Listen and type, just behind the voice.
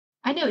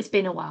I know it's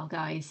been a while,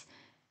 guys.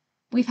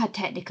 We've had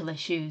technical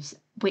issues,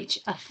 which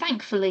are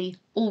thankfully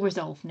all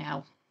resolved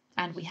now.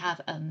 And we have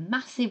a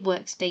massive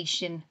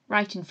workstation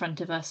right in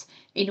front of us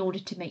in order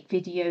to make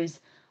videos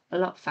a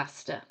lot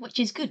faster, which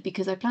is good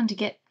because I plan to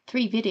get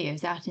 3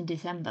 videos out in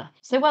December.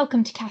 So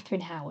welcome to Katherine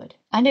Howard.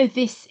 I know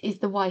this is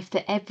the wife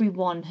that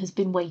everyone has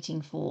been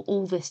waiting for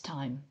all this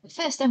time. But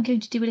first I'm going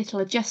to do a little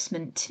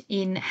adjustment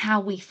in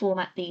how we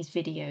format these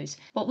videos.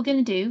 What we're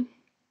going to do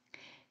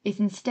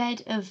is,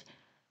 instead of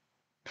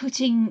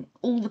putting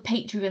all the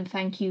Patreon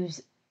thank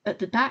yous at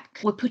the back,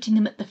 we're putting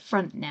them at the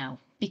front now,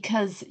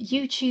 because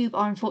YouTube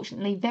are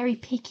unfortunately very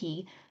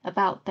picky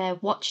about their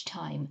watch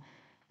time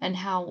and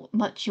how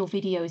much your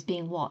video is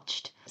being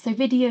watched. So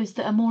videos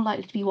that are more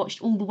likely to be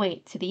watched all the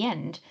way to the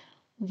end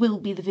will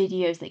be the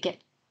videos that get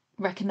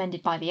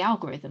recommended by the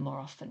algorithm more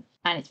often.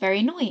 And it's very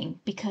annoying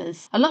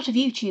because a lot of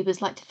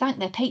YouTubers like to thank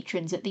their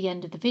patrons at the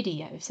end of the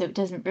video so it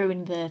doesn't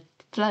ruin the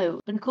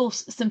flow. But of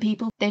course, some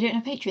people, they don't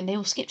have Patreon, they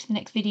will skip to the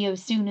next video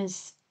as soon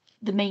as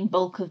the main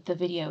bulk of the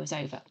video is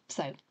over.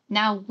 So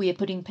now we are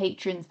putting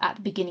patrons at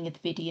the beginning of the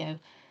video,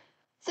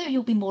 so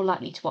you'll be more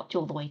likely to watch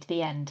all the way to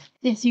the end.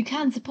 Yes, you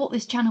can support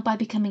this channel by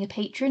becoming a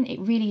patron. It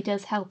really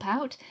does help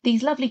out.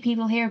 These lovely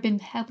people here have been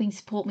helping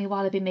support me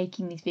while I've been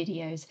making these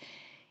videos.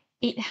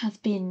 It has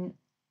been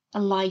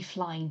a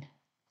lifeline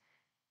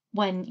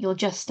when you're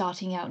just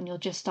starting out and you're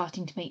just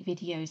starting to make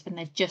videos and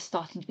they're just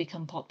starting to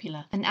become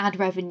popular. And ad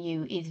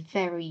revenue is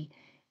very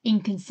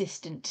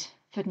inconsistent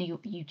for new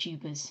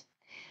YouTubers.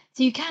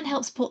 So you can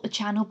help support the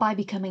channel by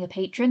becoming a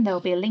patron. There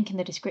will be a link in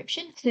the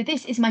description. So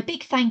this is my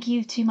big thank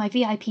you to my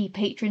VIP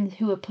patrons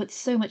who have put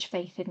so much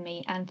faith in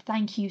me. And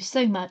thank you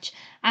so much,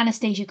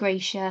 Anastasia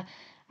Gracia,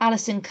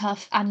 Alison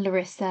Cuff and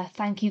Larissa.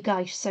 Thank you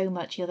guys so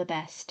much, you're the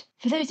best.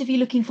 For those of you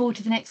looking forward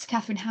to the next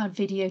Katherine Howard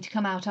video to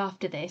come out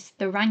after this,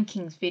 the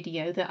rankings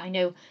video that I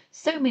know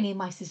so many of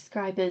my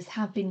subscribers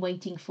have been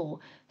waiting for,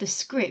 the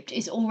script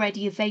is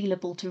already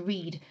available to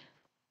read.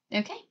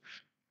 Okay,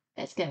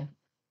 let's go.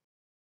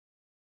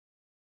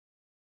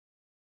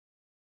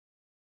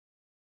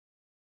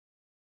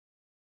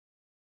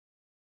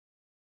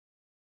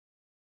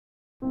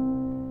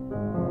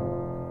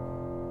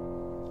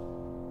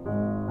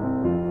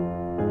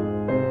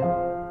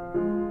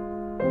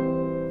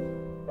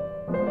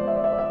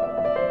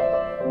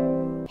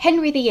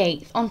 Henry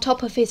VIII, on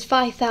top of his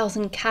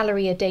 5,000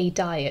 calorie a day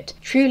diet,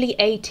 truly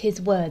ate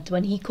his words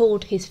when he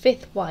called his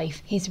 5th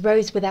wife his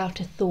rose without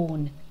a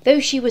thorn.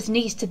 Though she was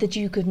niece to the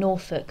Duke of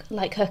Norfolk,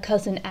 like her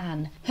cousin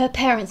Anne, her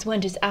parents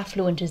weren't as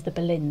affluent as the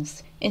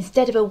Boleyns.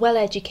 Instead of a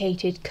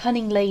well-educated,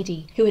 cunning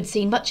lady who had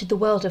seen much of the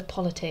world of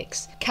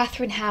politics,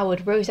 Katherine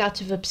Howard rose out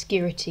of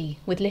obscurity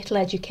with little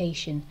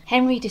education.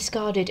 Henry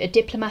discarded a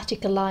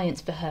diplomatic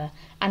alliance for her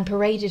and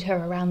paraded her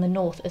around the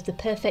north as the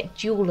perfect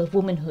jewel of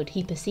womanhood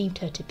he perceived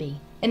her to be.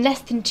 In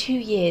less than 2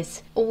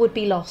 years, all would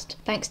be lost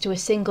thanks to a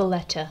single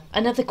letter.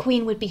 Another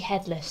queen would be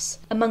headless,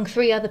 among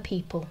 3 other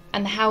people,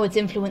 and the Howards'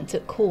 influence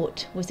at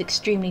court was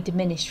extremely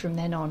diminished from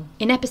then on.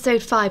 In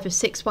episode 5 of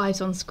 6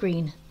 Wives on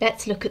Screen,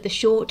 let's look at the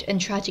short and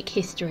tragic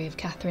history of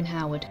Katherine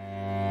Howard.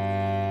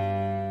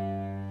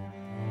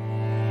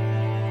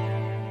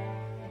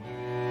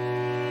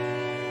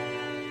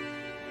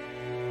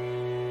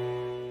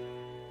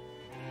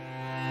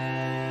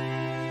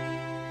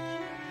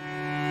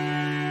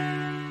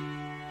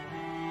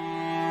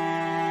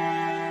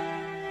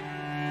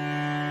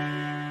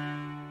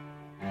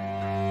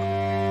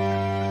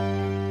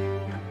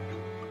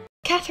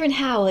 Katherine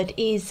Howard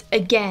is,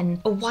 again,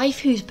 a wife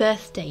whose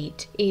birth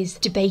date is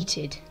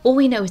debated. All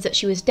we know is that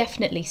she was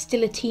definitely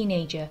still a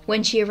teenager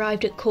when she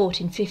arrived at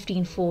court in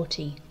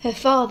 1540. Her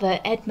father,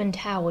 Edmund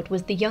Howard,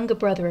 was the younger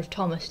brother of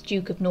Thomas,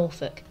 Duke of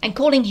Norfolk, and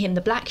calling him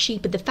the black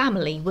sheep of the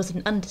family was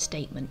an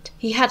understatement.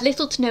 He had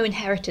little to no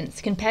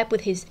inheritance compared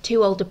with his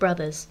 2 older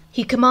brothers.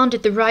 He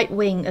commanded the right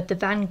wing of the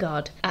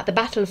vanguard at the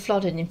Battle of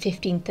Flodden in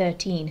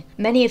 1513.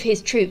 Many of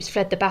his troops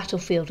fled the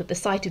battlefield at the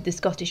sight of the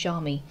Scottish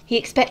army. He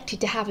expected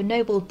to have a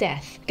noble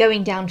death,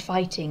 going down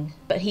fighting,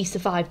 but he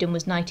survived and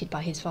was knighted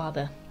by his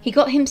father. He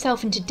got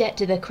himself into debt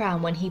to the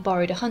crown when he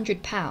borrowed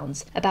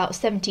 £100, about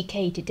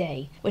 70k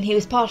today, when he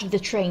was part of the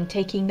train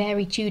taking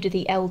Mary Tudor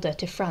the Elder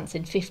to France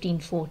in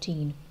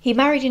 1514. He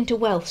married into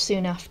wealth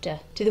soon after,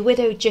 to the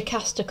widow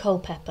Jacqueline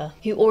Culpeper,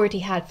 who already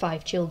had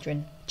 5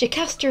 children.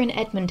 Jocasta and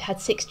Edmund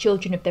had 6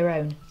 children of their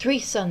own, 3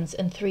 sons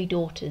and 3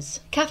 daughters.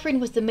 Katherine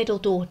was the middle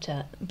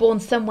daughter, born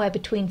somewhere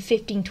between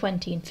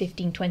 1520 and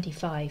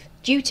 1525.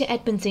 Due to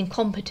Edmund's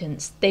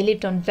incompetence, they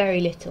lived on very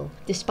little,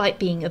 despite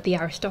being of the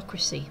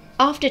aristocracy.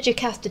 After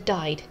Jocasta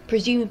died,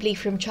 presumably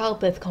from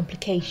childbirth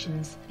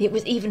complications, it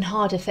was even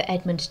harder for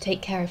Edmund to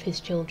take care of his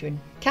children.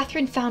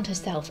 Katherine found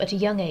herself at a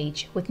young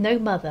age with no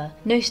mother,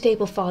 no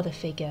stable father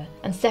figure,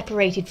 and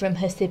separated from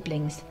her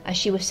siblings as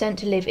she was sent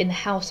to live in the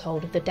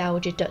household of the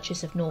Dowager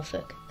Duchess of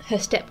Norfolk. her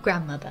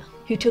step-grandmother,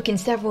 who took in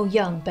several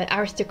young but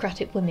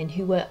aristocratic women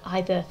who were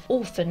either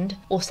orphaned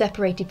or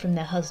separated from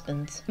their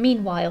husbands.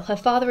 Meanwhile, her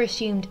father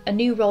assumed a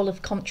new role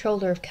of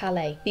Comptroller of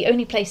Calais, the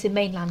only place in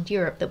mainland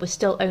Europe that was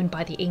still owned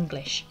by the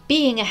English.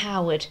 Being a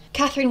Howard,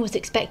 Catherine was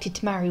expected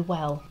to marry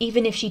well,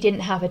 even if she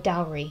didn't have a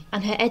dowry,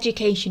 and her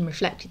education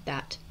reflected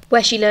that,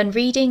 where she learned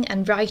reading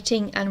and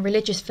writing and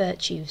religious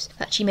virtues,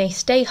 that she may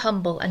stay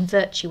humble and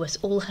virtuous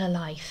all her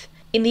life.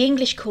 In the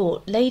English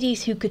court,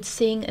 ladies who could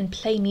sing and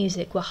play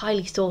music were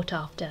highly sought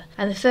after,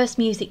 and the first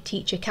music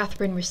teacher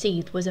Catherine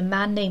received was a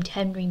man named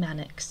Henry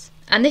Manox.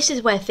 And this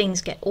is where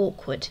things get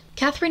awkward.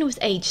 Catherine was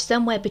aged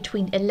somewhere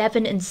between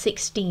 11 and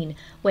 16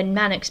 when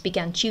Manox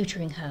began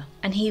tutoring her,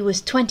 and he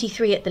was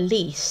 23 at the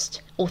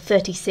least, or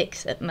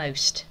 36 at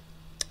most.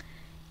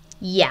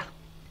 Yeah.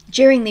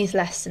 During these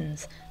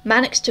lessons,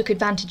 Manox took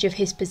advantage of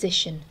his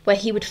position, where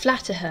he would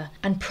flatter her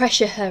and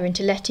pressure her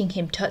into letting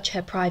him touch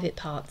her private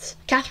parts.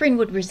 Catherine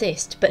would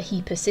resist, but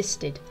he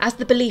persisted. As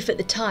the belief at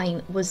the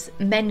time was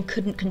men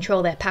couldn't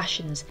control their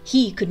passions,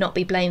 he could not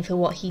be blamed for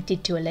what he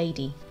did to a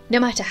lady. No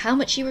matter how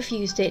much she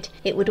refused it,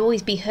 it would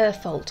always be her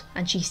fault,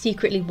 and she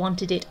secretly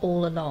wanted it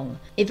all along.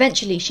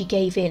 Eventually she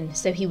gave in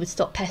so he would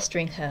stop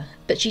pestering her,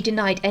 but she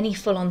denied any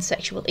full-on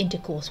sexual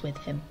intercourse with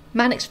him.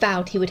 Manox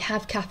vowed he would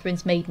have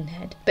Catherine's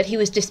maidenhead, but he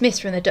was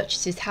dismissed from the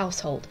Duchess's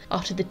household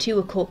after the two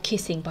were caught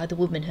kissing by the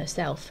woman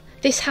herself.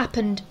 This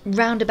happened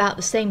round about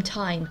the same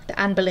time that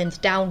Anne Boleyn's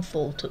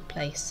downfall took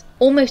place.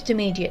 Almost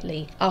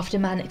immediately after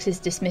Manox's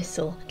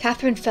dismissal,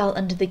 Catherine fell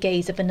under the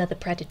gaze of another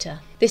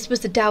predator. This was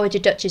the Dowager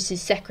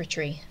Duchess's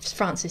secretary,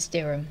 Francis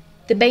Derham.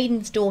 The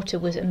maiden's daughter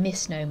was a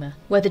misnomer,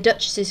 where the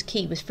Duchess's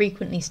key was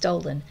frequently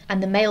stolen,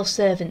 and the male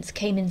servants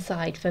came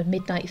inside for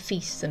midnight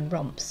feasts and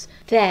romps.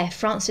 There,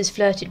 Francis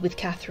flirted with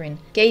Catherine,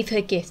 gave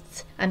her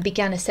gifts, and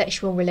began a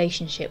sexual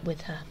relationship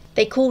with her.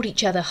 They called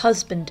each other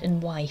husband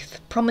and wife,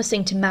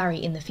 promising to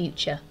marry in the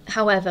future.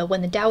 However,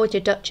 when the Dowager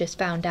Duchess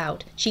found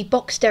out, she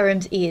boxed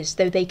Derham's ears,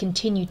 though they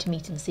continued to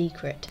meet in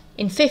secret.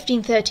 In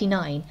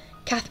 1539,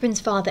 Catherine's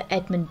father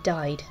Edmund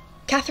died.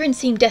 Catherine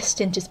seemed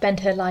destined to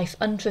spend her life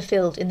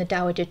unfulfilled in the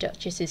Dowager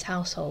Duchess's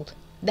household.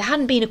 There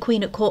hadn't been a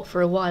queen at court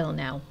for a while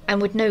now,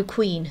 and with no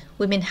queen,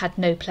 women had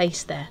no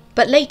place there.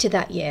 But later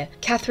that year,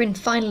 Catherine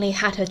finally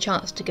had her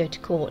chance to go to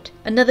court.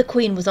 Another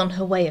queen was on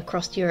her way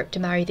across Europe to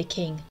marry the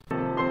king.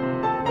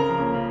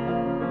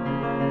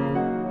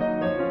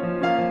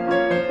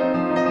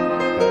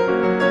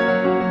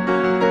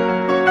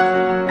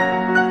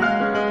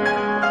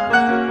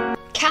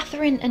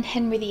 Catherine and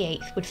Henry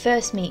VIII would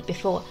first meet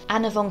before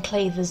Anna von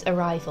Claver's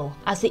arrival,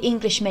 as the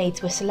English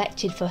maids were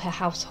selected for her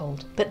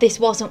household, but this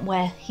wasn't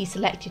where he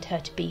selected her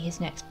to be his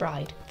next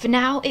bride. For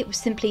now, it was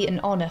simply an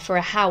honour for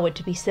a Howard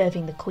to be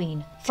serving the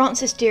Queen.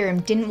 Francis Derham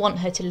didn't want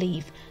her to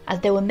leave,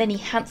 as there were many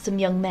handsome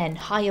young men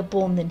higher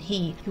born than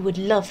he who would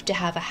love to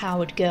have a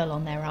Howard girl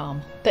on their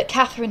arm. But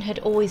Catherine had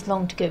always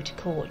longed to go to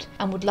court,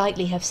 and would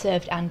likely have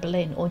served Anne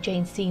Boleyn or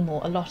Jane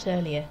Seymour a lot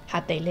earlier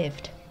had they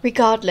lived.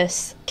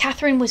 Regardless,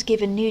 Catherine was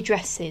given new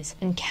dresses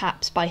and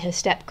caps by her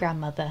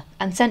step-grandmother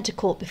and sent to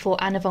court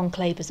before Anna von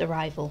Claver's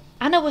arrival.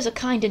 Anna was a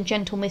kind and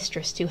gentle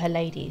mistress to her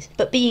ladies,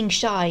 but being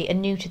shy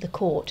and new to the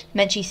court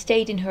meant she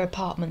stayed in her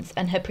apartments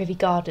and her privy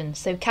garden,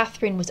 so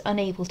Catherine was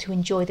unable to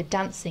enjoy the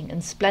dancing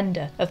and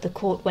splendour of the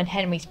court when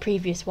Henry's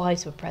previous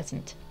wives were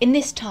present. In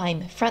this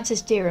time,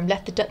 Francis Derham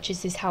left the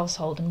Duchess's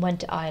household and went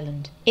to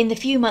Ireland. In the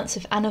few months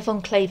of Anna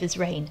von Claver's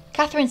reign,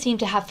 Catherine seemed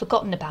to have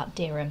forgotten about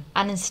Derham,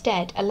 and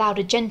instead allowed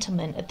a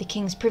gentleman at the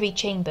King's Privy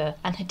Chamber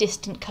and her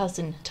distant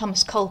cousin,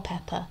 Thomas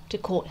Culpeper, to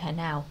court her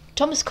now.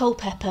 Thomas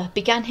Culpeper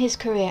began his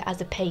career as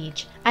a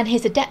page, and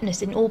his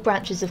adeptness in all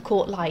branches of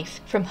court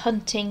life, from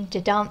hunting to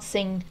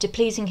dancing to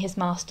pleasing his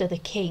master the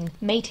king,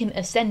 made him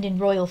ascend in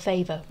royal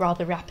favour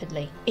rather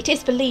rapidly. It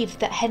is believed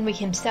that Henry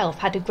himself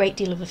had a great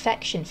deal of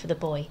affection for the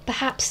boy,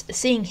 perhaps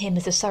seeing him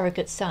as a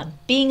surrogate son.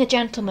 Being a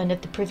gentleman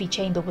of the Privy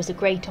Chamber was a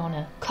great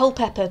honour.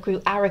 Culpeper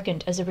grew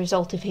arrogant as a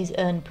result of his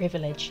earned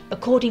privilege.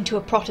 According to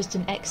a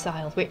Protestant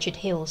exile, Richard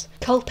Hills,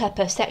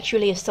 Culpeper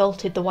sexually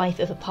assaulted the wife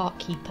of a park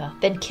keeper,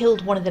 then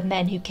killed one of the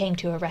men who came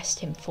to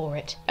arrest him for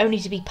it, only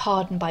to be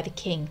pardoned by the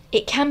king.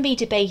 It can be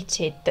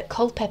debated that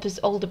Culpeper's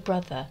older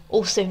brother,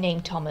 also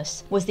named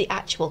Thomas, was the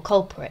actual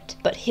culprit,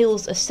 but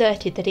Hills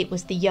asserted that it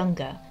was the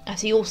younger,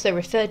 as he also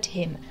referred to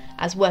him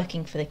as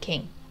working for the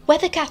king.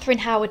 Whether Catherine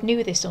Howard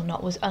knew this or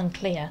not was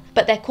unclear,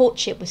 but their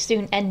courtship was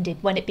soon ended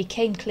when it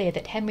became clear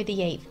that Henry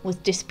VIII was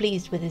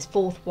displeased with his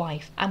fourth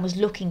wife and was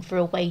looking for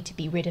a way to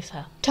be rid of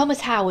her.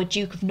 Thomas Howard,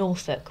 Duke of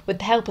Norfolk, with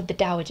the help of the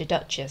Dowager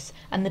Duchess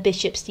and the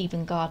Bishop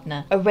Stephen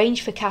Gardiner,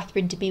 arranged for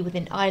Catherine to be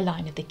within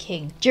eyeline of the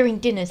king during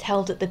dinners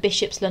held at the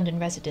Bishop's London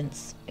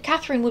residence.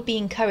 Catherine would be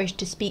encouraged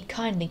to speak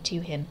kindly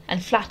to him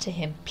and flatter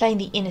him, playing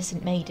the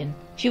innocent maiden.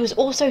 She was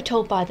also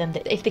told by them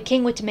that if the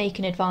king were to make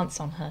an advance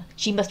on her,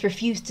 she must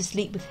refuse to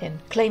sleep with him,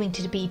 claiming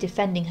to be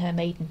defending her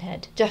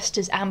maidenhead, just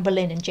as Anne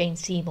Boleyn and Jane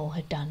Seymour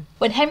had done.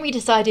 When Henry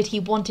decided he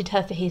wanted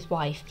her for his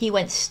wife, he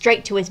went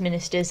straight to his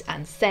ministers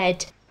and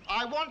said,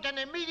 "I want an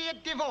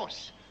immediate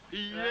divorce."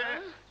 Yeah?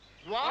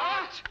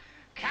 What?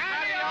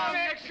 Carry on,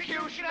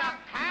 executioner,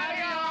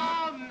 carry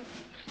on!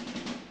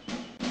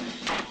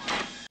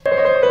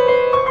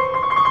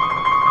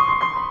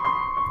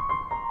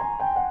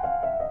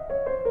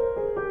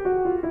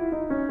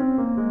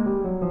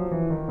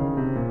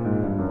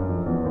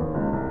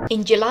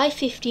 In July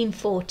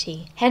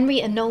 1540,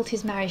 Henry annulled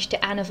his marriage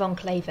to Anna von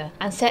Clever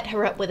and set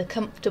her up with a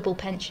comfortable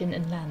pension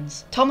and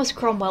lands. Thomas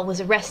Cromwell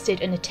was arrested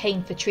and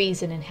attainted for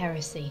treason and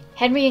heresy.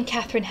 Henry and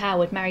Catherine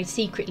Howard married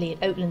secretly at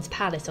Oatlands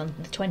Palace on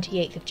the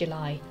 28th of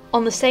July.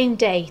 On the same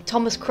day,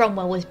 Thomas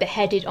Cromwell was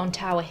beheaded on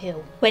Tower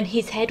Hill. When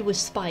his head was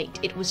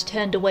spiked, it was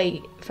turned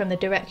away from the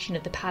direction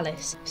of the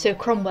palace, so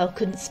Cromwell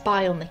couldn't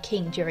spy on the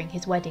king during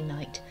his wedding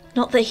night.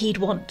 Not that he'd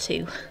want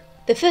to.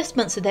 The first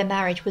months of their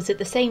marriage was at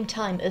the same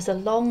time as a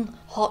long,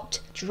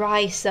 hot,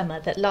 dry summer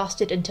that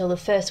lasted until the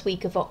first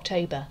week of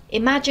October.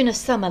 Imagine a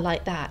summer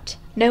like that.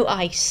 No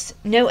ice,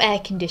 no air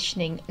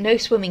conditioning, no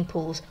swimming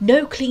pools,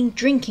 no clean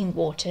drinking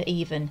water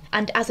even,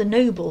 and as a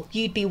noble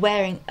you'd be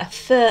wearing a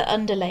fur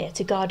underlayer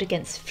to guard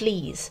against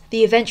fleas.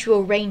 The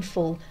eventual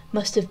rainfall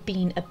must have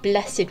been a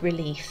blessed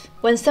relief.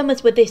 When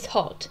summers were this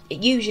hot,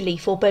 it usually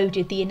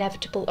foreboded the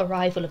inevitable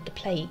arrival of the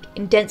plague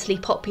in densely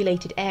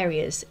populated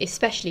areas,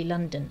 especially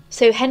London.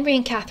 So Henry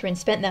and Catherine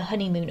spent their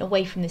honeymoon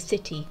away from the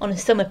city on a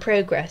summer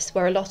progress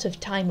where a lot of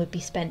time would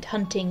be spent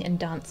hunting and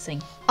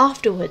dancing.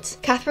 Afterwards,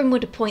 Catherine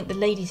would appoint the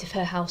ladies of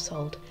her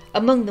household.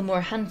 Among them were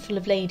a handful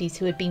of ladies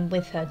who had been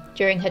with her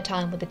during her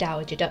time with the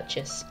Dowager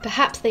Duchess.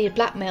 Perhaps they had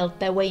blackmailed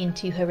their way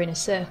into her inner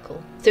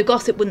circle, so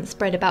gossip wouldn't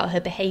spread about her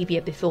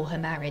behaviour before her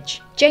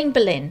marriage. Jane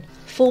Boleyn,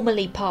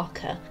 formerly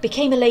Parker,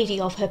 became a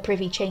lady of her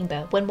privy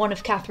chamber when one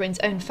of Catherine's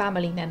own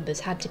family members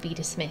had to be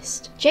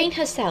dismissed. Jane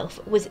herself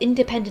was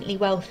independently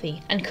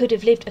wealthy and could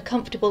have lived a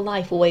comfortable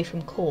life away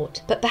from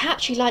court, but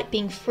perhaps she liked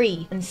being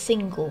free and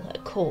single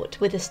at court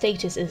with a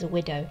status as a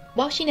widow.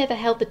 While she never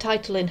held the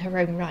title in her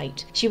own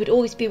right, she would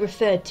always be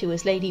referred to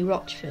as Lady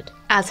Rochford,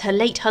 as her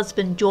late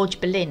husband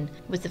George Boleyn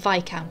was the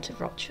Viscount of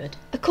Rochford.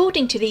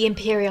 According to the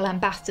Imperial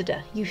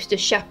Ambassador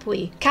Eustace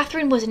Chapuis,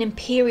 Catherine was an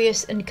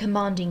imperious and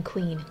commanding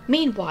queen.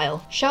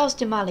 Meanwhile, Charles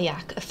de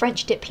Malillac, a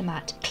French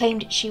diplomat,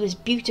 claimed she was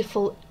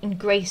beautiful and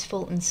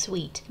graceful and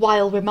sweet,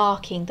 while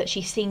remarking that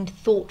she seemed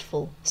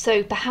thoughtful,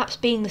 so perhaps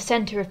being the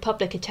centre of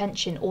public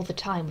attention all the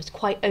time was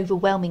quite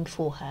overwhelming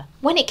for her.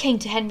 When it came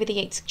to Henry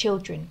VIII's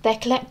children, their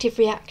collective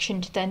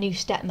reaction to their new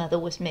stepmother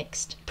was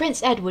mixed.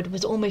 Prince Edward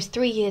was almost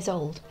 3 years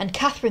old, and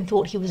Catherine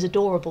thought he was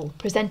adorable,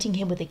 presenting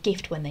him with a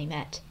gift when they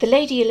met. The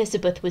Lady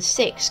Elizabeth was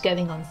 6,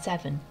 going on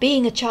 7.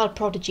 Being a child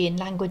prodigy in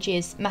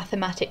languages,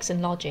 mathematics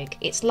and logic,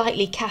 it's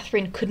likely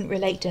Catherine couldn't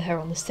relate to her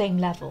on the same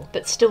level,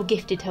 but still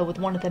gifted her with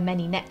one of the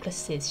many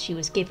necklaces she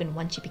was given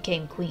when she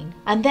became queen.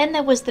 And then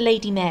there was the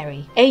Lady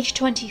Mary, aged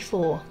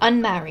 24,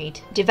 unmarried,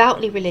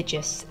 devoutly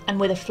religious, and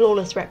with a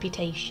flawless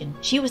reputation.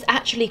 She was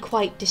actually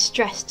quite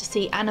distressed to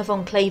see Anna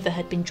von Clever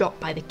had been dropped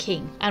by the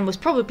king, and was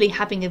probably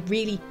having a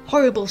really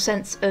horrible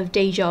sense of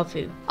déjà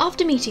vu.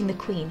 After meeting the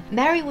Queen,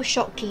 Mary was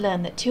shocked to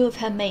learn that 2 of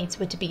her maids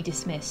were to be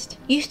dismissed.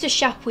 Eustace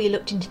Chapuis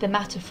looked into the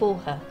matter for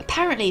her.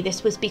 Apparently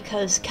this was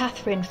because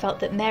Catherine felt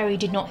that Mary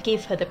did not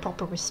give her the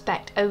proper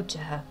respect owed to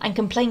her, and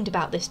complained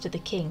about this to the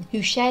king,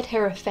 who shared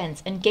her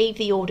offence and gave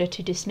the order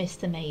to dismiss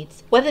the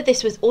maids. Whether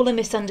this was all a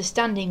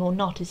misunderstanding or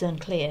not is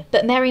unclear,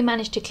 but Mary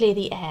managed to clear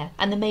the air,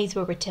 and the maids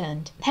were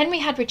returned. Henry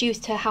had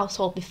reduced her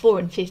household before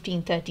in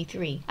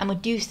 1533, and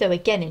would do so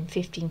again in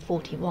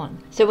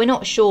 1541, so we're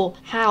not sure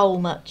how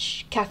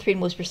much Catherine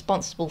was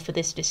responsible for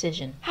this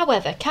decision.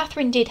 However,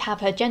 Catherine did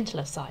have her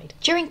gentler side.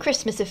 During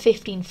Christmas of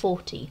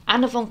 1540,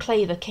 Anna von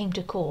Clever came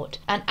to court,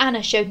 and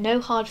Anna showed no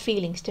hard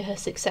feelings to her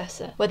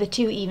successor, where the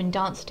two even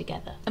danced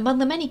together. Among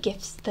the many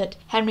gifts that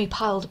Henry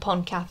piled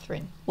upon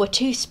Catherine were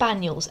 2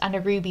 spaniels and a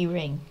ruby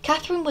ring.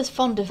 Catherine was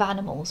fond of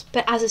animals,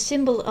 but as a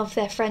symbol of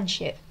their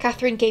friendship,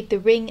 Catherine gave the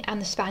ring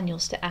and the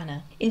spaniels to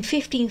Anna. In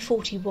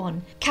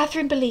 1541,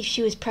 Catherine believed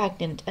she was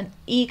pregnant and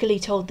eagerly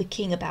told the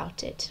king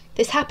about it.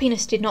 This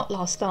happiness did not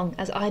last long,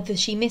 as either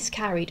she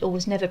miscarried or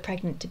was never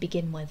pregnant to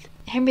begin with.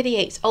 Henry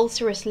VIII's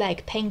ulcerous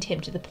leg pained him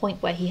to the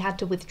point where he had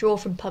to withdraw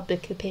from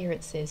public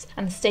appearances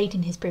and stayed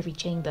in his privy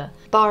chamber,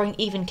 barring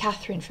even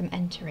Catherine from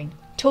entering.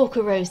 Talk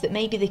arose that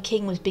maybe the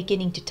king was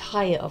beginning to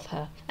tire of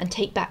her and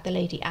take back the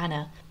Lady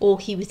Anna, or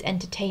he was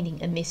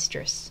entertaining a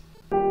mistress.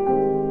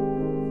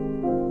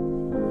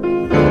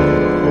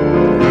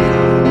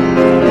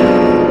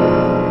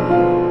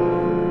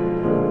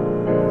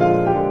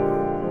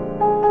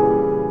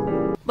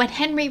 When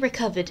Henry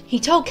recovered, he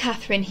told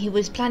Catherine he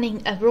was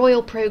planning a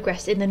royal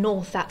progress in the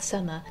north that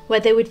summer, where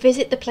they would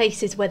visit the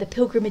places where the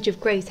Pilgrimage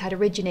of Grace had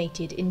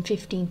originated in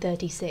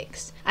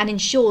 1536, and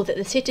ensure that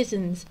the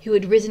citizens who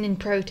had risen in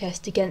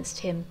protest against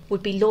him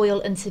would be loyal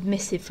and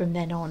submissive from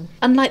then on.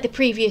 Unlike the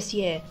previous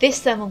year,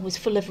 this summer was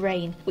full of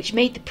rain, which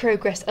made the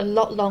progress a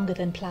lot longer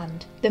than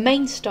planned. The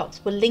main stops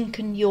were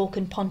Lincoln, York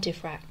and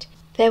Pontefract.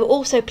 There were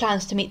also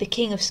plans to meet the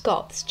King of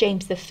Scots,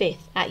 James V,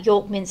 at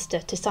York Minster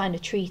to sign a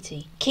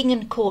treaty. King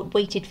and court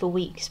waited for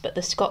weeks, but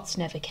the Scots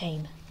never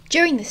came.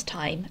 During this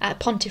time, at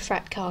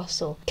Pontefract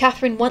Castle,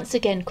 Katherine once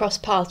again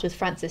crossed paths with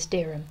Francis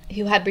Derham,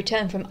 who had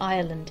returned from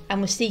Ireland and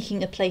was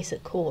seeking a place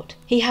at court.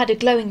 He had a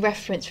glowing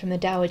reference from the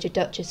Dowager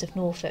Duchess of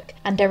Norfolk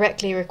and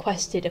directly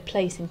requested a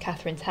place in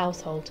Katherine's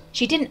household.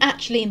 She didn't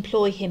actually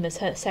employ him as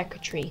her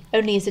secretary,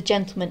 only as a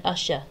gentleman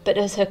usher, but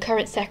as her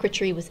current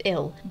secretary was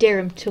ill,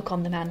 Derham took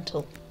on the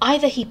mantle.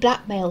 Either he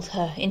blackmailed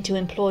her into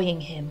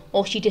employing him,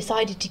 or she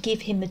decided to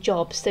give him the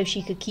job so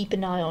she could keep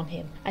an eye on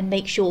him and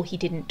make sure he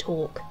didn't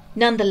talk.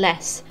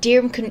 Nonetheless,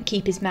 Derham couldn't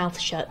keep his mouth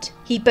shut.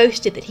 He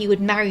boasted that he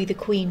would marry the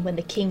Queen when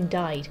the King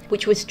died,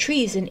 which was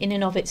treason in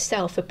and of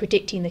itself for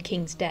predicting the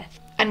King's death,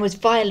 and was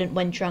violent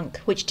when drunk,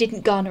 which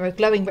didn't garner a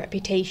glowing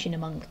reputation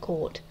among the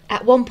court.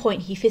 At one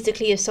point he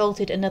physically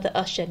assaulted another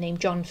usher named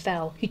John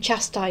Fell, who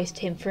chastised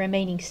him for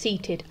remaining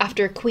seated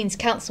after a Queen's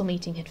Council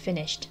meeting had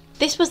finished.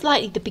 This was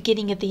likely the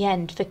beginning of the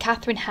end for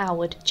Catherine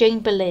Howard, Jane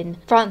Boleyn,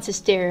 Francis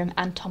Derham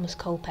and Thomas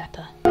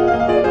Culpeper.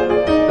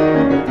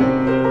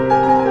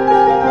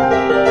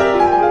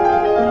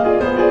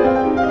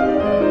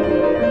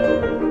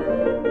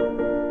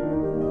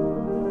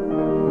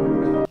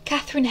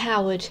 Catherine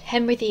Howard,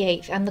 Henry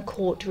VIII and the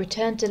court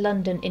returned to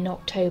London in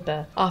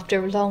October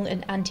after a long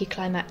and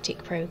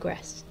anticlimactic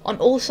progress. On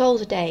All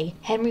Souls' Day,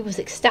 Henry was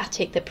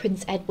ecstatic that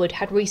Prince Edward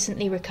had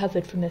recently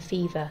recovered from a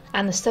fever,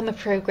 and the summer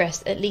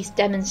progress at least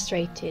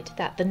demonstrated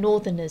that the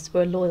Northerners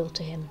were loyal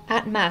to him.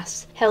 At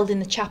Mass, held in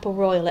the Chapel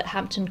Royal at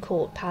Hampton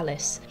Court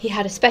Palace, he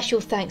had a special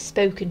thanks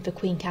spoken for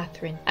Queen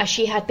Catherine, as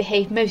she had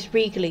behaved most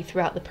regally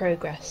throughout the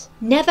progress.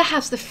 Never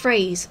has the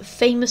phrase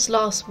 "famous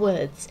last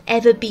words"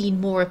 ever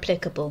been more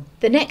applicable.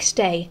 The next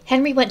day,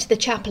 Henry went to the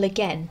chapel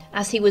again,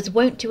 as he was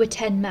wont to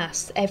attend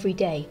Mass every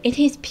day. In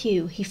his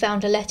pew he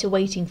found a letter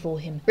waiting for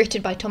him,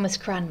 written by Thomas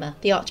Cranmer,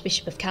 the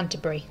Archbishop of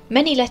Canterbury.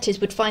 Many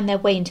letters would find their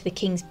way into the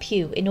King's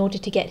pew in order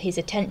to get his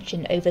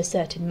attention over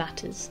certain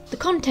matters. The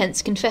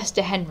contents confessed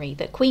to Henry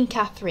that Queen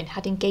Catherine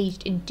had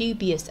engaged in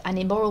dubious and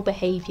immoral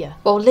behaviour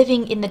while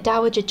living in the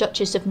Dowager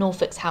Duchess of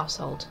Norfolk's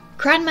household.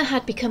 Cranmer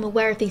had become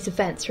aware of these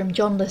events from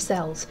John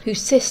Lascelles, whose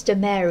sister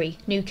Mary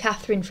knew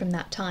Catherine from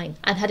that time,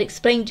 and had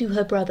explained to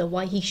her brother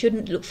why he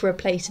shouldn't look for a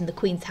place in the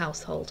Queen's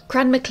household.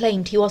 Cranmer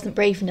claimed he wasn't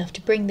brave enough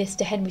to bring this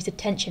to Henry's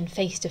attention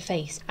face to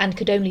face, and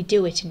could only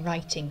do it in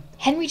writing.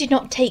 Henry did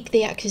not take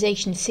the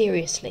accusation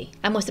seriously,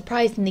 and was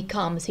surprisingly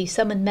calm as he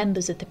summoned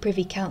members of the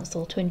Privy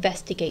Council to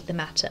investigate the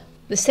matter.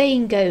 The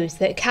saying goes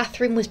that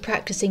Catherine was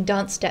practising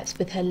dance steps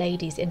with her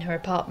ladies in her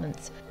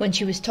apartments when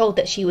she was told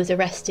that she was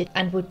arrested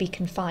and would be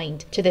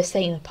confined to the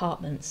same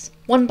apartments.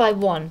 One by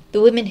one,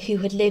 the women who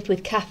had lived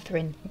with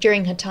Catherine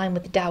during her time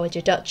with the Dowager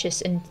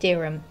Duchess and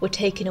Derham were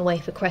taken away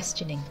for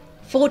questioning.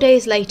 4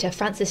 days later,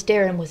 Francis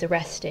Derham was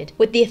arrested,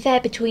 with the affair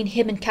between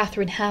him and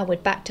Catherine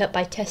Howard backed up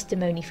by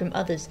testimony from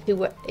others who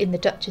were in the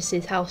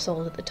Duchess's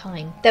household at the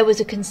time. There was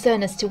a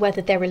concern as to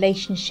whether their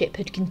relationship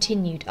had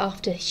continued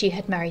after she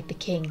had married the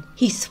King.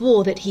 He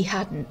swore that he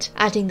hadn't,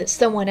 adding that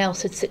someone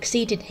else had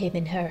succeeded him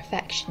in her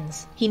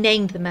affections. He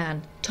named the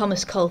man,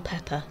 Thomas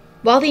Culpeper.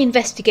 While the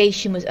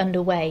investigation was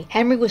underway,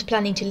 Henry was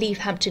planning to leave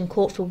Hampton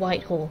Court for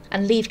Whitehall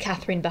and leave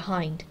Catherine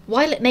behind.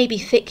 While it may be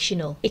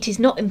fictional, it is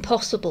not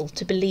impossible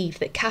to believe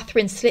that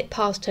Catherine slipped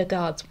past her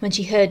guards when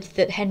she heard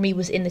that Henry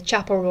was in the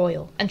Chapel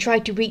Royal and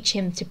tried to reach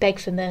him to beg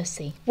for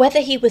mercy.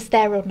 Whether he was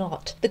there or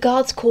not, the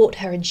guards caught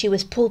her and she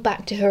was pulled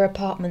back to her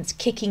apartments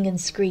kicking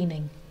and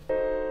screaming.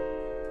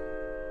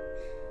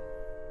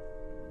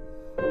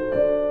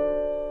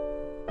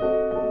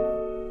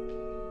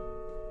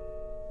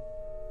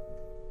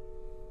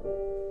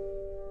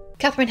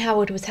 Catherine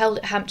Howard was held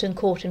at Hampton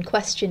Court and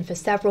questioned for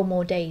several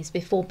more days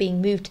before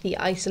being moved to the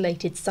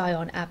isolated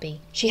Sion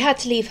Abbey. She had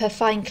to leave her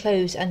fine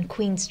clothes and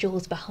Queen's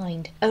jewels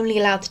behind, only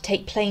allowed to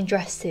take plain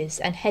dresses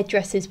and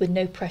headdresses with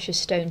no precious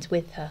stones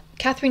with her.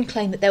 Catherine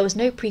claimed that there was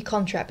no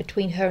pre-contract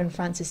between her and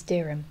Francis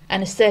Derham,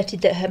 and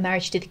asserted that her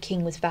marriage to the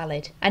King was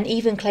valid, and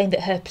even claimed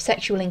that her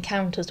sexual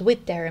encounters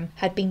with Derham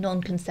had been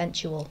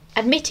non-consensual.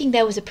 Admitting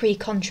there was a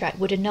pre-contract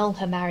would annul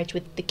her marriage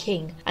with the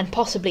King, and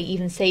possibly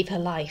even save her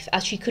life,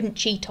 as she couldn't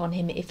cheat on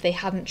him if they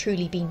hadn't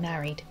truly been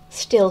married.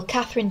 Still,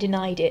 Catherine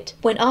denied it.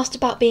 When asked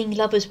about being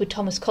lovers with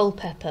Thomas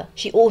Culpeper,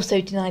 she also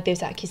denied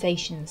those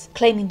accusations,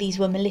 claiming these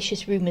were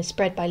malicious rumours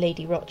spread by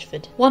Lady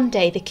Rochford. One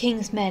day, the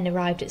King's men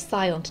arrived at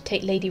Sion to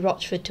take Lady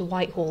Rochford to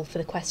Whitehall for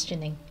the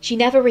questioning. She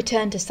never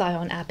returned to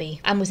Sion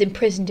Abbey, and was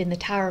imprisoned in the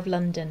Tower of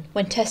London,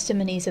 when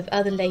testimonies of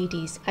other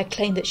ladies had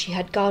claimed that she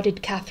had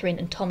guarded Catherine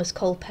and Thomas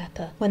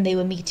Culpeper when they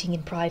were meeting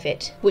in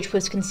private, which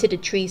was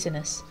considered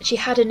treasonous. She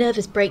had a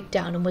nervous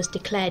breakdown and was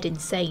declared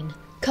insane.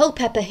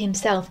 Culpeper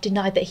himself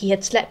denied that he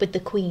had slept with the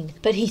Queen,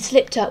 but he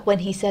slipped up when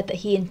he said that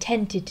he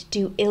intended to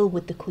do ill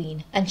with the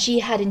Queen, and she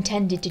had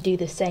intended to do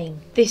the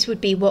same. This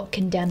would be what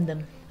condemned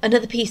them.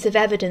 Another piece of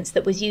evidence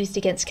that was used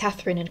against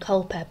Catherine and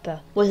Culpeper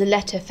was a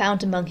letter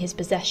found among his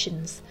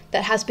possessions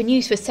that has been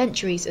used for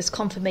centuries as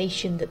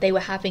confirmation that they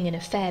were having an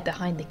affair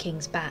behind the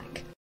King's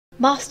back.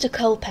 Master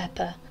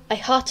Culpeper, I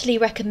heartily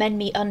recommend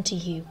me unto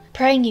you,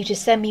 praying you to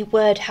send me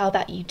word how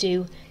that you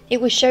do, it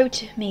was showed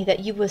to me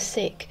that you were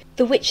sick,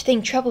 the which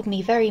thing troubled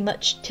me very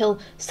much till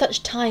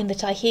such time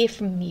that I hear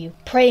from you,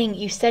 praying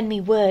you send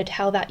me word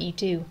how that you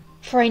do.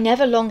 For I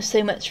never longed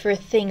so much for a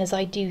thing as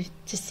I do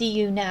to see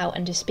you now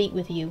and to speak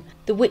with you,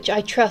 the which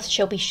I trust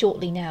shall be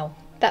shortly now.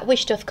 That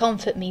wish doth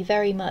comfort me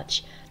very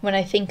much when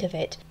I think of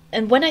it,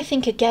 and when I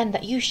think again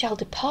that you shall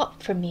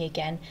depart from me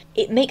again,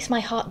 it makes my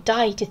heart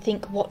die to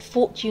think what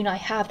fortune I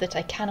have that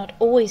I cannot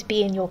always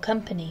be in your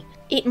company.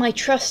 It my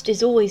trust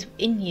is always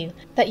in you,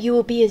 that you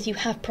will be as you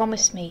have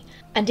promised me,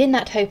 and in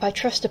that hope I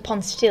trust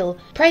upon still,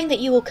 praying that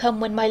you will come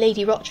when my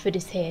Lady Rochford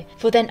is here,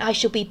 for then I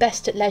shall be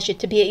best at leisure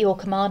to be at your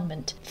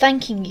commandment,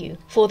 thanking you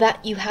for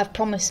that you have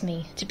promised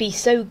me, to be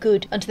so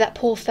good unto that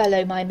poor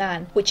fellow my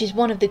man, which is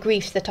one of the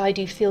griefs that I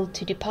do feel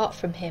to depart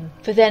from him,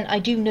 for then I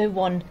do no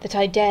one that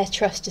I dare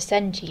trust to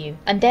send to you,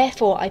 and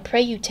therefore I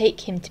pray you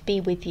take him to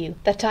be with you,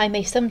 that I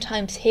may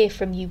sometimes hear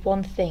from you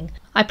one thing.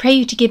 I pray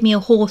you to give me a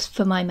horse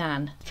for my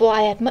man. For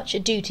I had much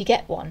ado to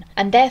get one,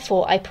 and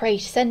therefore I pray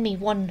to send me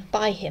one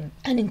by him,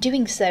 and in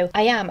doing so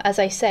I am, as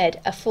I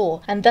said,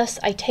 afore, and thus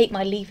I take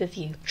my leave of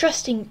you,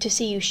 trusting to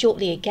see you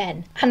shortly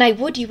again, and I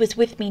would you was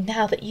with me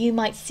now that you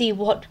might see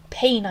what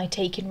pain I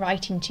take in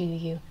writing to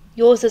you.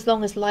 Yours as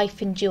long as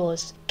life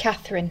endures,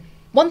 Katherine.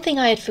 One thing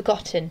I had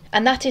forgotten,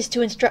 and that is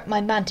to instruct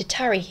my man to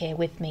tarry here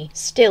with me,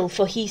 still,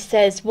 for he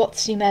says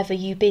whatsoever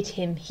you bid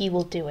him he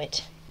will do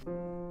it.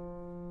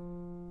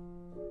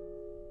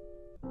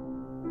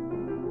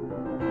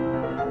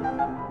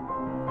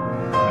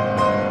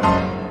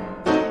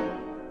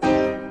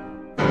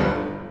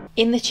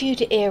 In the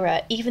Tudor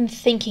era, even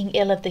thinking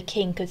ill of the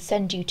king could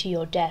send you to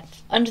your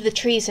death. Under the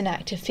Treason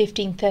Act of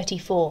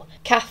 1534,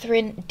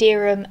 Katherine,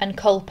 Derham and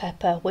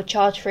Culpeper were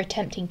charged for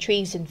attempting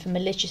treason for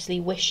maliciously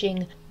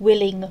wishing,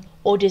 willing,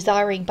 or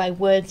desiring by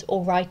words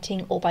or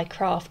writing or by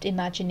craft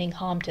imagining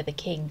harm to the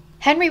king.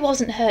 Henry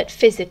wasn't hurt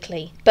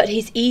physically, but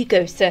his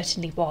ego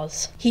certainly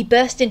was. He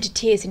burst into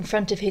tears in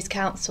front of his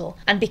council,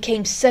 and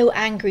became so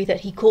angry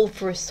that he called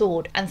for a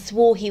sword and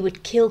swore he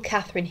would kill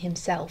Katherine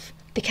himself.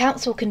 The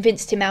council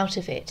convinced him out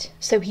of it,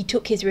 so he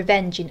took his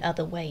revenge in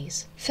other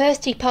ways.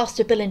 First he passed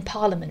a bill in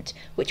Parliament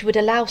which would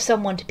allow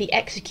someone to be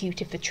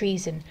executed for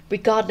treason,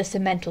 regardless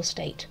of mental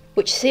state,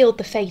 which sealed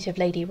the fate of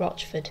Lady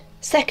Rochford.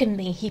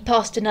 Secondly, he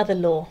passed another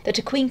law, that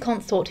a queen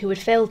consort who had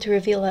failed to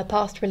reveal her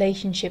past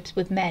relationships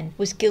with men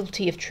was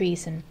guilty of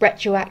treason,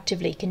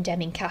 retroactively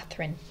condemning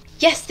Katherine.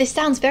 Yes, this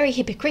sounds very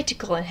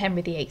hypocritical on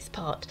Henry VIII's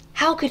part.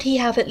 How could he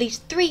have at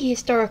least 3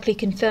 historically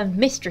confirmed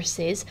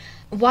mistresses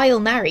while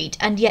married,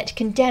 and yet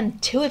condemn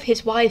 2 of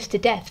his wives to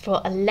death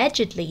for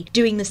allegedly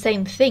doing the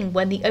same thing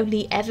when the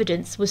only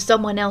evidence was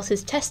someone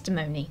else's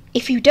testimony?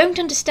 If you don't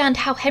understand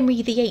how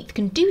Henry VIII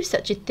can do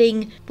such a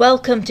thing,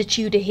 welcome to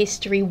Tudor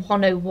History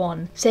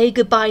 101. Say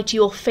goodbye to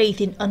your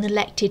faith in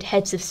unelected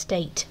heads of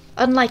state.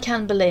 Unlike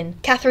Anne Boleyn,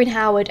 Catherine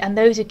Howard and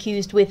those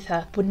accused with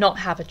her would not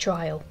have a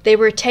trial. They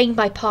were retained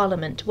by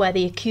Parliament, where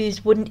the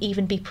accused wouldn't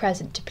even be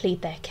present to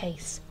plead their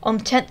case. On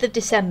the 10th of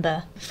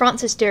December,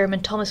 Francis Derham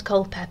and Thomas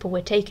Culpeper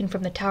were taken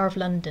from the Tower of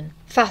London,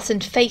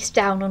 fastened face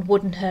down on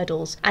wooden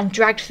hurdles, and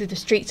dragged through the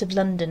streets of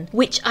London,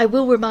 which, I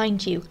will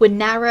remind you, were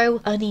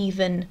narrow,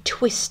 uneven,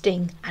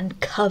 twisting, and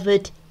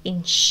covered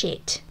in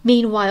shit.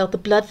 Meanwhile, the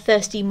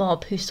bloodthirsty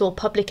mob who saw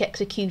public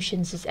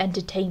executions as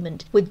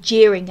entertainment were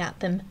jeering at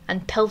them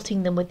and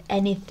pelting them with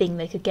anything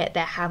they could get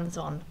their hands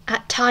on.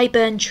 At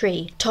Tyburn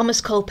Tree,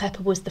 Thomas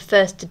Culpeper was the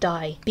first to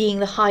die, being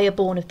the higher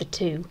born of the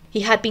 2.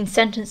 He had been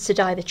sentenced to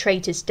die the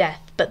traitor's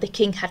death, but the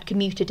king had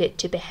commuted it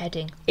to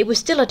beheading. It was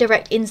still a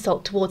direct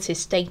insult towards his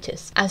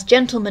status, as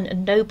gentlemen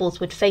and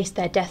nobles would face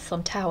their deaths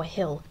on Tower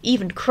Hill.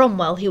 Even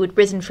Cromwell, who had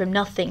risen from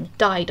nothing,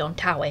 died on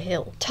Tower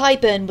Hill.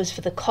 Tyburn was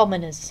for the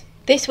commoners.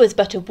 This was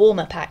but a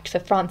warm-up act for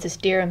Francis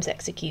Derham's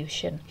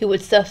execution, who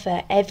would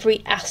suffer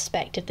every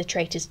aspect of the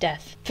traitor's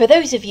death. For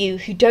those of you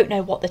who don't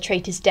know what the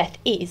traitor's death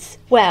is,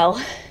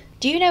 well,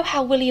 do you know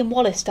how William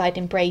Wallace died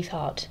in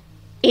Braveheart?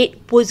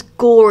 It was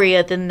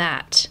gorier than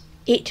that.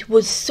 It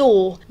was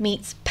Saw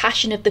meets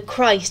Passion of the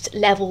Christ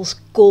levels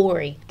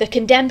gory. The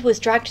condemned was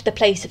dragged to the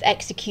place of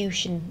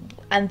execution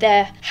and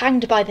there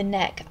hanged by the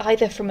neck,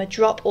 either from a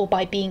drop or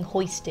by being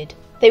hoisted.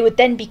 They would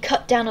then be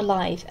cut down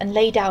alive and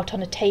laid out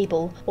on a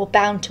table or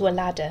bound to a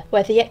ladder,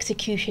 where the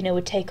executioner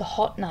would take a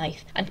hot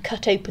knife and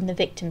cut open the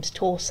victim's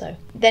torso,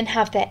 then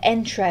have their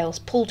entrails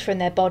pulled from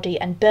their body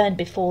and burned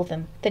before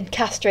them, then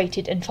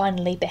castrated and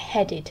finally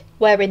beheaded,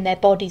 wherein their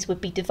bodies would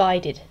be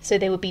divided, so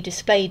they would be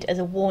displayed as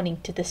a warning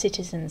to the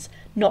citizens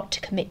not to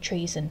commit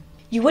treason.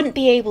 You wouldn't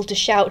be able to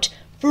shout,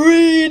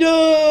 "Freedom!"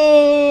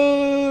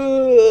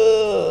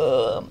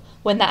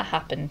 when that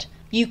happened.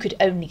 You could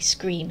only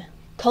scream.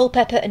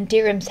 Culpeper and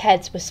Derham's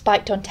heads were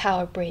spiked on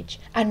Tower Bridge,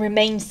 and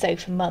remained so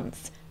for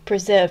months,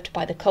 preserved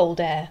by the cold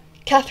air.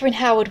 Catherine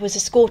Howard was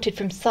escorted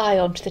from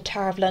Sion to the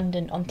Tower of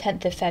London on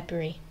 10th of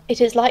February.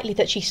 It is likely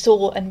that she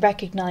saw and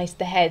recognised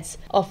the heads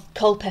of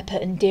Culpeper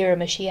and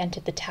Derham as she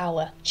entered the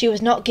Tower. She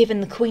was not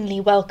given the queenly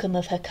welcome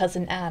of her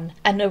cousin Anne,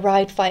 and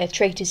arrived via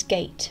Traitor's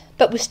Gate,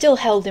 but was still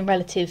held in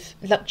relative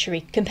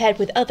luxury compared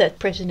with other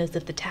prisoners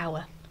of the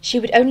Tower. She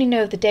would only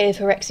know of the day of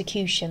her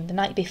execution the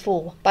night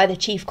before by the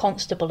chief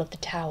constable of the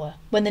Tower.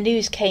 When the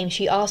news came,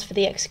 she asked for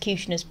the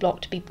executioner's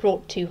block to be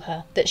brought to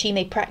her, that she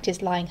may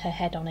practise lying her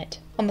head on it.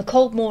 On the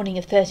cold morning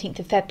of 13th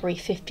of February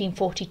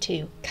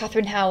 1542,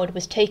 Catherine Howard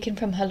was taken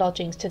from her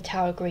lodgings to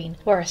Tower Green,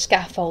 where a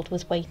scaffold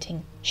was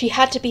waiting. She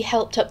had to be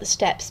helped up the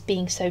steps,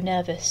 being so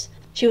nervous.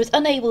 She was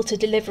unable to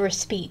deliver a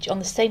speech on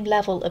the same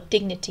level of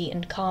dignity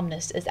and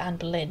calmness as Anne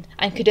Boleyn,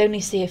 and could only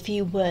say a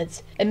few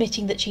words,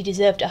 admitting that she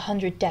deserved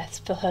 100 deaths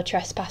for her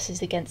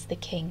trespasses against the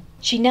king.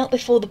 She knelt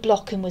before the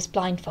block and was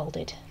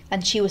blindfolded,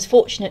 and she was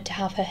fortunate to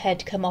have her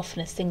head come off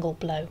in a single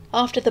blow.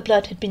 After the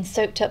blood had been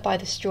soaked up by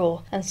the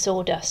straw and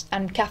sawdust,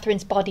 and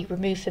Catherine's body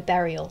removed for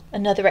burial,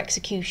 another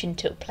execution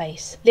took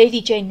place. Lady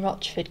Jane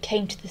Rochford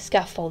came to the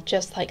scaffold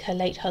just like her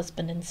late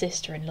husband and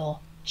sister-in-law.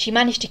 She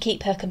managed to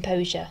keep her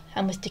composure,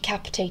 and was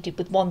decapitated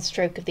with one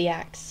stroke of the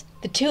axe.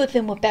 The two of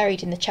them were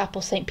buried in the Chapel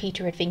St.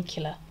 Peter ad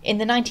Vincula. In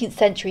the 19th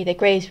century their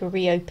graves were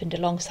reopened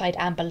alongside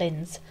Anne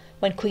Boleyn's,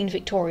 when Queen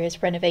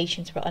Victoria's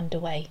renovations were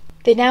underway.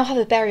 They now have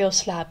a burial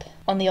slab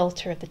on the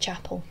altar of the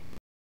chapel.